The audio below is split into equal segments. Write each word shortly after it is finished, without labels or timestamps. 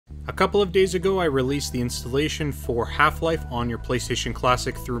A couple of days ago I released the installation for Half-Life on your PlayStation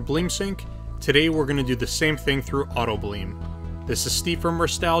Classic through BleemSync. Today we're going to do the same thing through Autobleem. This is Steve from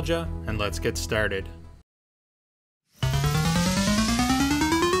Restalgia, and let's get started.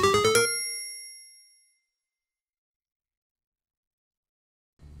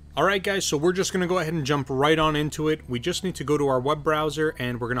 Alright guys, so we're just going to go ahead and jump right on into it. We just need to go to our web browser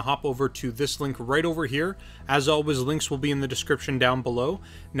and we're going to hop over to this link right over here. As always, links will be in the description down below.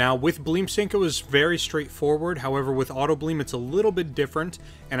 Now with BleemSync it was very straightforward, however with Autobleem it's a little bit different,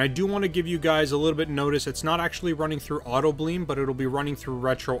 and I do want to give you guys a little bit notice. It's not actually running through Autobleem, but it'll be running through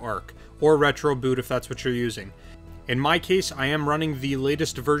RetroArch or RetroBoot if that's what you're using. In my case, I am running the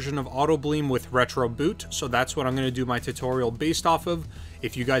latest version of Autobleem with RetroBoot, so that's what I'm going to do my tutorial based off of.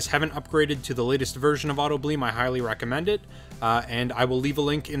 If you guys haven't upgraded to the latest version of Autobleem, I highly recommend it, and I will leave a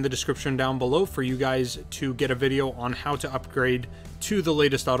link in the description down below for you guys to get a video on how to upgrade to the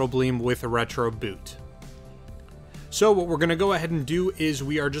latest Autobleem with RetroBoot. So what we're going to go ahead and do is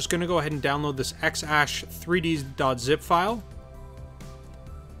we are just going to go ahead and download this xash3d.zip file.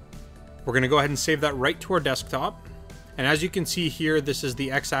 We're going to go ahead and save that right to our desktop. And as you can see here, this is the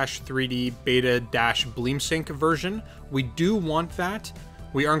xash3d beta-BleemSync version. We do want that.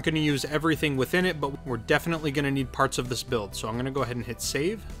 We aren't going to use everything within it, but we're definitely going to need parts of this build. So I'm going to go ahead and hit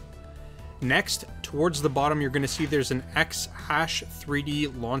save. Next, towards the bottom, you're going to see there's an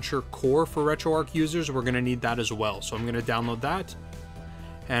xash3d launcher core for RetroArch users. We're going to need that as well. So I'm going to download that.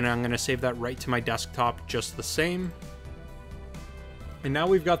 And I'm going to save that right to my desktop just the same. And now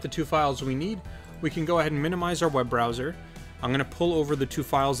we've got the two files we need. We can go ahead and minimize our web browser. I'm going to pull over the two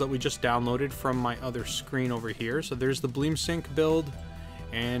files that we just downloaded from my other screen over here. So there's the BleemSync build,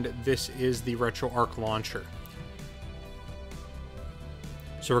 and this is the RetroArch launcher.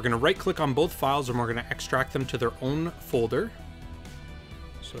 So we're going to right click on both files and we're going to extract them to their own folder.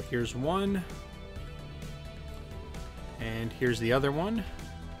 So here's one, and here's the other one.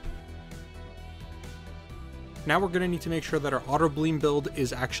 Now we're going to need to make sure that our Autobleem build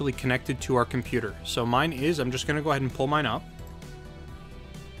is actually connected to our computer. So mine is. I'm just going to go ahead and pull mine up.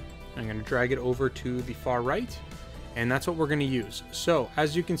 I'm going to drag it over to the far right, and that's what we're going to use. So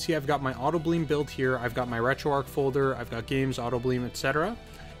as you can see, I've got my Autobleem build here. I've got my RetroArch folder. I've got games, Autobleem, etc.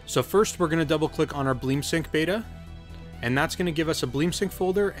 So first we're going to double click on our BleemSync beta, and that's going to give us a BleemSync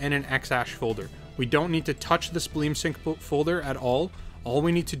folder and an xash folder. We don't need to touch this BleemSync folder at all. All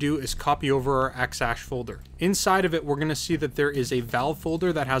we need to do is copy over our xash folder. Inside of it, we're going to see that there is a valve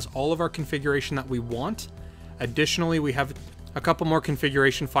folder that has all of our configuration that we want. Additionally, we have a couple more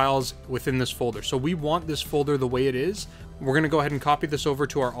configuration files within this folder. So we want this folder the way it is. We're going to go ahead and copy this over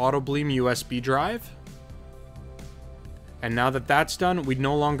to our Autobleem USB drive. And now that that's done, we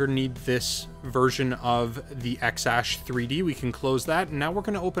no longer need this version of the xash3d. We can close that. And now we're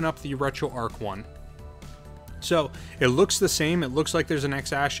going to open up the RetroArch one. So it looks the same. It looks like there's an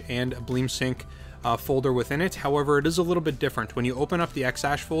xash and a BleemSync folder within it. However, it is a little bit different. When you open up the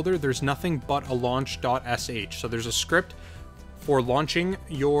xash folder, there's nothing but a launch.sh. So there's a script for launching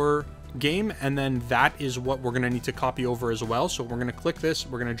your game, and then that is what we're going to need to copy over as well. So we're going to click this.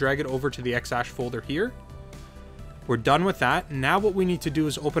 We're going to drag it over to the xash folder here. We're done with that. Now what we need to do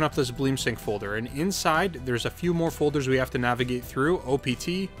is open up this BleemSync folder, and inside there's a few more folders we have to navigate through.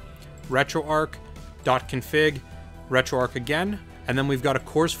 OPT, RetroArch, .config, RetroArch again, and then we've got a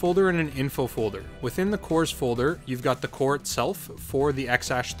cores folder and an info folder. Within the cores folder, you've got the core itself for the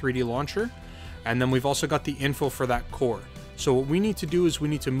xash3d launcher, and then we've also got the info for that core. So what we need to do is we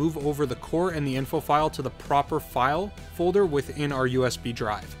need to move over the core and the info file to the proper file folder within our USB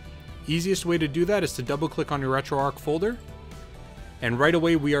drive. Easiest way to do that is to double click on your RetroArch folder, and right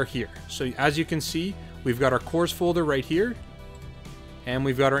away we are here. So as you can see, we've got our cores folder right here, and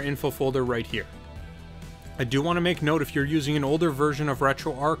we've got our info folder right here. I do want to make note, if you're using an older version of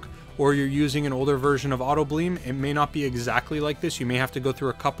RetroArch or you're using an older version of Autobleem, it may not be exactly like this. You may have to go through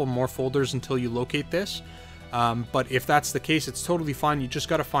a couple more folders until you locate this. But if that's the case, it's totally fine. You just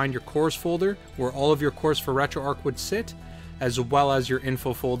got to find your cores folder where all of your cores for RetroArch would sit, as well as your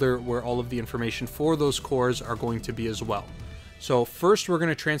info folder where all of the information for those cores are going to be as well. So first we're going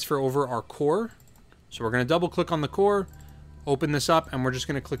to transfer over our core. So we're going to double click on the core, open this up, and we're just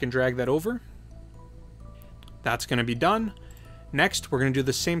going to click and drag that over. That's going to be done. Next, we're going to do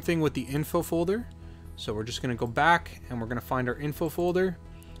the same thing with the info folder. So we're just going to go back and we're going to find our info folder,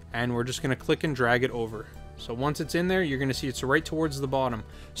 and we're just going to click and drag it over. So once it's in there, you're going to see it's right towards the bottom.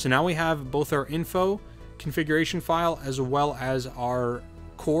 So now we have both our info configuration file as well as our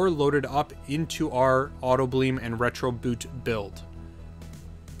core loaded up into our Autobleem and RetroBoot build.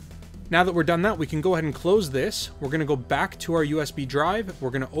 Now that we're done that, we can go ahead and close this. We're going to go back to our USB drive. We're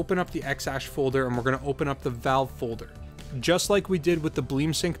going to open up the XAsh folder, and we're going to open up the Valve folder. Just like we did with the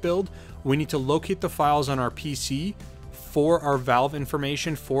BleemSync build, we need to locate the files on our PC for our Valve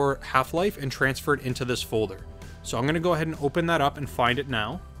information for Half-Life and transfer it into this folder. So I'm going to go ahead and open that up and find it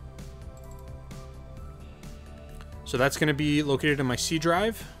now. So that's going to be located in my C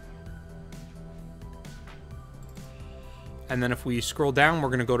drive. And then if we scroll down, we're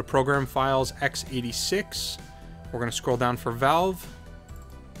going to go to Program Files x86. We're going to scroll down for Valve,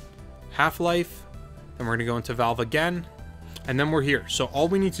 Half-Life, then we're going to go into Valve again, and then we're here. So all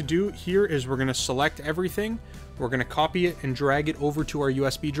we need to do here is we're going to select everything. We're going to copy it and drag it over to our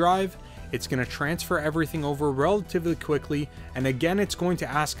USB drive. It's going to transfer everything over relatively quickly. And again, it's going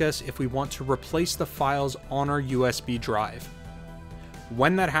to ask us if we want to replace the files on our USB drive.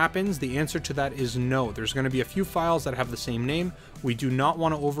 When that happens, the answer to that is no. There's going to be a few files that have the same name. We do not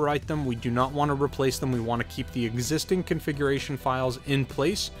want to overwrite them. We do not want to replace them. We want to keep the existing configuration files in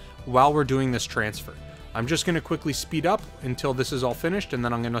place while we're doing this transfer. I'm just going to quickly speed up until this is all finished, and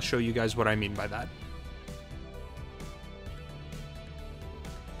then I'm going to show you guys what I mean by that.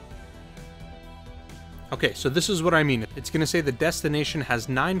 Okay, so this is what I mean. It's going to say the destination has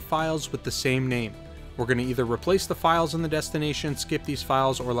 9 files with the same name. We're going to either replace the files in the destination, skip these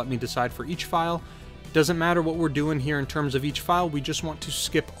files, or let me decide for each file. Doesn't matter what we're doing here in terms of each file, we just want to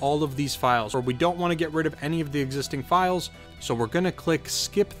skip all of these files, or we don't want to get rid of any of the existing files, so we're going to click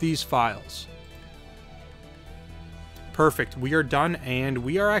skip these files. Perfect, we are done, and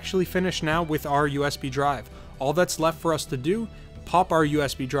we are actually finished now with our USB drive. All that's left for us to do, pop our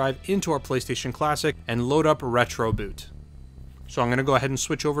USB drive into our PlayStation Classic and load up RetroBoot. So I'm going to go ahead and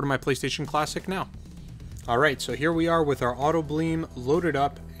switch over to my PlayStation Classic now. Alright, so here we are with our Autobleem loaded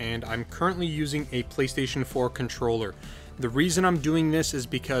up, and I'm currently using a PlayStation 4 controller. The reason I'm doing this is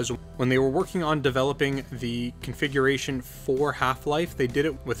because when they were working on developing the configuration for Half-Life, they did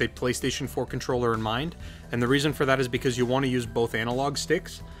it with a PlayStation 4 controller in mind, and the reason for that is because you want to use both analog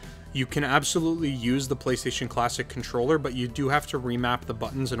sticks. You can absolutely use the PlayStation Classic controller, but you do have to remap the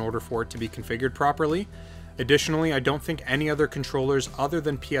buttons in order for it to be configured properly. Additionally, I don't think any other controllers other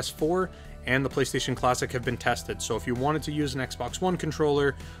than PS4 and the PlayStation Classic have been tested. So if you wanted to use an Xbox One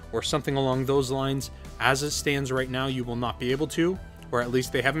controller or something along those lines, as it stands right now, you will not be able to, or at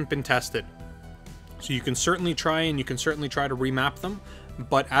least they haven't been tested. So you can certainly try, and you can certainly try to remap them,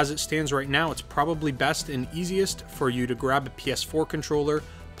 but as it stands right now, it's probably best and easiest for you to grab a PS4 controller,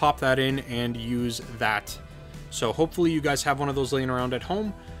 pop that in, and use that. So hopefully you guys have one of those laying around at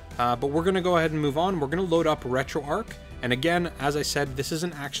home, but we're going to go ahead and move on. We're going to load up RetroArch. And again, as I said, this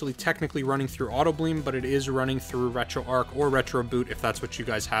isn't actually technically running through Autobleem, but it is running through RetroArch or RetroBoot if that's what you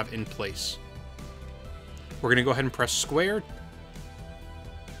guys have in place. We're going to go ahead and press square.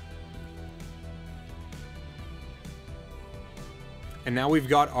 And now we've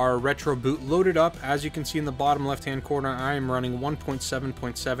got our RetroBoot loaded up. As you can see in the bottom left-hand corner, I am running 1.7.7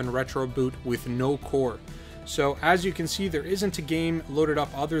 RetroBoot with no core. So as you can see, there isn't a game loaded up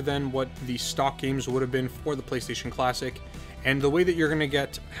other than what the stock games would have been for the PlayStation Classic. And the way that you're going to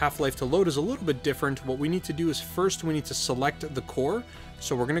get Half-Life to load is a little bit different. What we need to do is first we need to select the core.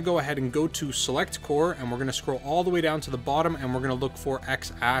 So we're going to go ahead and go to Select Core, and we're going to scroll all the way down to the bottom, and we're going to look for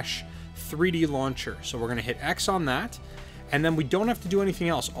XAsh 3D Launcher. So we're going to hit X on that, and then we don't have to do anything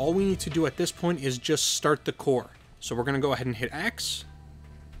else. All we need to do at this point is just start the core. So we're going to go ahead and hit X.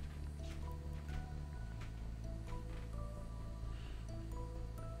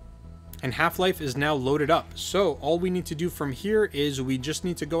 And Half-Life is now loaded up. So all we need to do from here is we just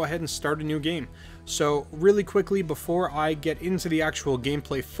need to go ahead and start a new game. So really quickly, before I get into the actual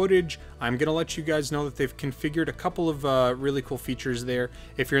gameplay footage, I'm going to let you guys know that they've configured a couple of really cool features there.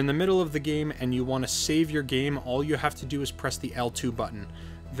 If you're in the middle of the game and you want to save your game, all you have to do is press the L2 button.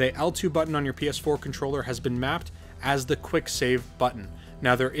 The L2 button on your PS4 controller has been mapped as the quick save button.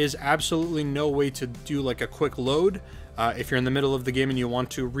 Now there is absolutely no way to do like a quick load. If you're in the middle of the game and you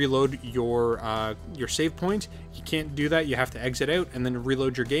want to reload your save point, you can't do that. You have to exit out and then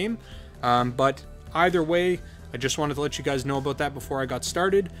reload your game. But either way, I just wanted to let you guys know about that before I got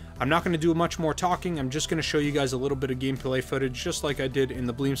started. I'm not going to do much more talking. I'm just going to show you guys a little bit of gameplay footage, just like I did in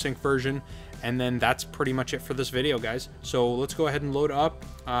the BleemSync version. And then that's pretty much it for this video, guys. So let's go ahead and load up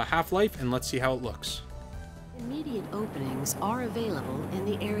Half-Life and let's see how it looks. Immediate openings are available in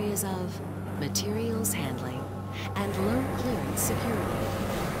the areas of materials handling and low clearance security.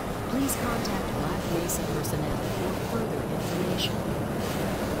 Please contact Black Mesa personnel for further information.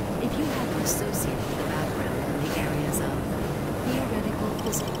 If you have an associate with a background in the areas of theoretical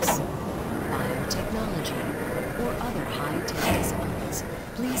physics, biotechnology, or other high-tech disciplines,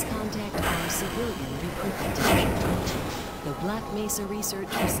 please contact Black Mesa Research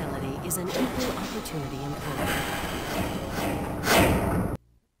Facility is an equal opportunity employer.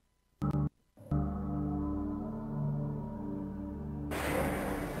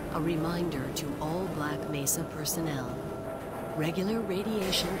 A reminder to all Black Mesa personnel. Regular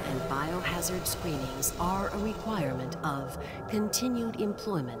radiation and biohazard screenings are a requirement of continued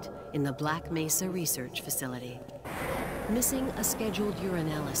employment in the Black Mesa Research Facility. Missing a scheduled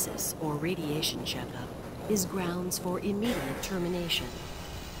urinalysis or radiation checkup is grounds for immediate termination.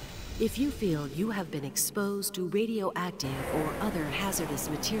 If you feel you have been exposed to radioactive or other hazardous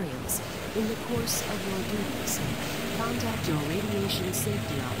materials in the course of your duties, contact your radiation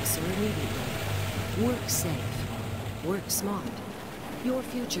safety officer immediately. Work safe. Work smart. Your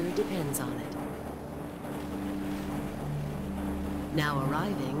future depends on it. Now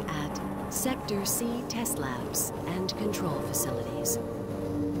arriving at Sector C test labs and control facilities.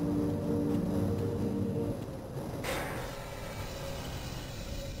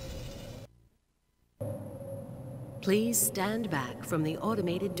 Please stand back from the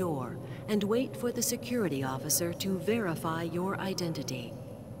automated door and wait for the security officer to verify your identity.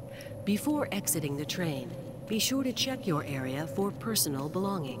 Before exiting the train, be sure to check your area for personal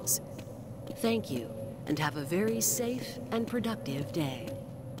belongings. Thank you, and have a very safe and productive day.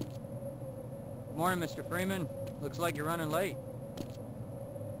 Morning, Mr. Freeman. Looks like you're running late.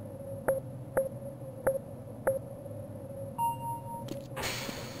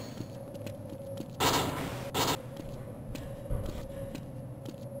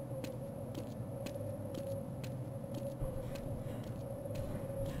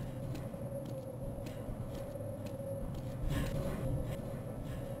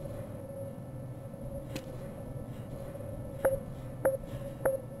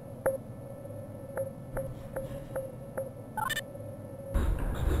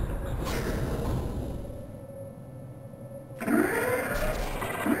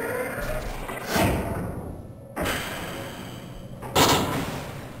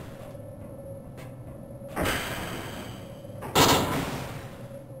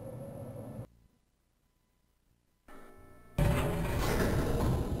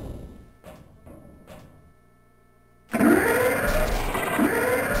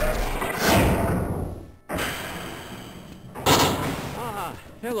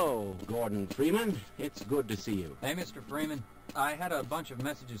 Hello, Gordon Freeman. It's good to see you. Hey, Mr. Freeman. I had a bunch of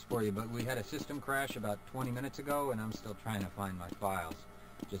messages for you, but we had a system crash about 20 minutes ago, and I'm still trying to find my files.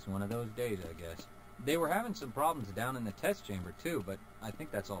 Just one of those days, I guess. They were having some problems down in the test chamber, too, but I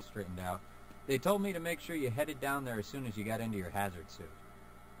think that's all straightened out. They told me to make sure you headed down there as soon as you got into your hazard suit.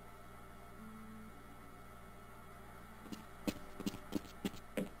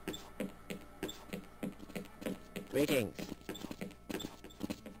 Greetings.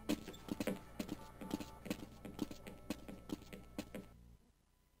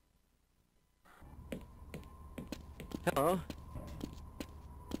 Hello.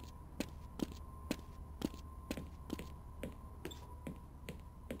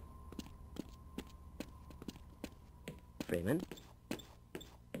 Freeman.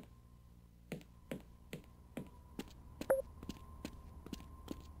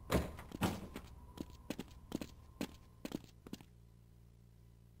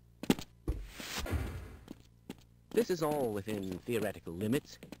 This is all within theoretical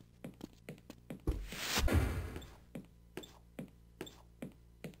limits.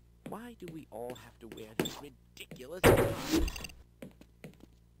 Why do we all have to wear this ridiculous clothes?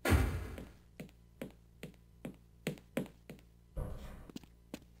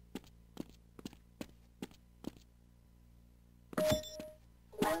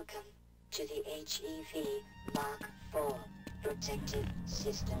 Welcome to the HEV Mark IV protected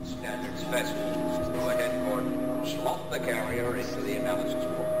system. Standard specimens. Go ahead, Gordon. Slot the carrier into the analysis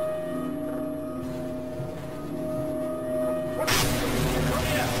port.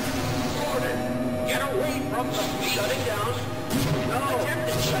 Get away from the shutting down. No.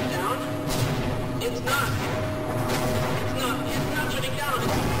 Attempted shutdown. It's not. It's not shutting down.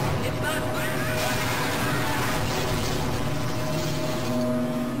 It's not.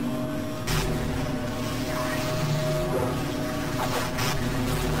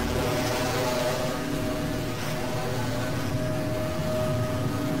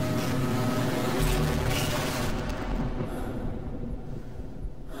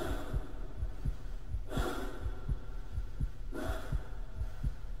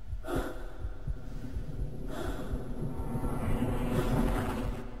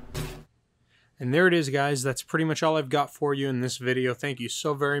 And there it is, guys. That's pretty much all I've got for you in this video. Thank you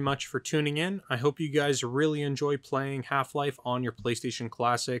so very much for tuning in. I hope you guys really enjoy playing Half-Life on your PlayStation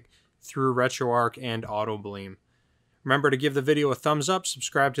Classic through RetroArch and Autobleem. Remember to give the video a thumbs up,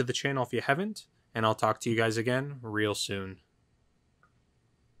 subscribe to the channel if you haven't, and I'll talk to you guys again real soon.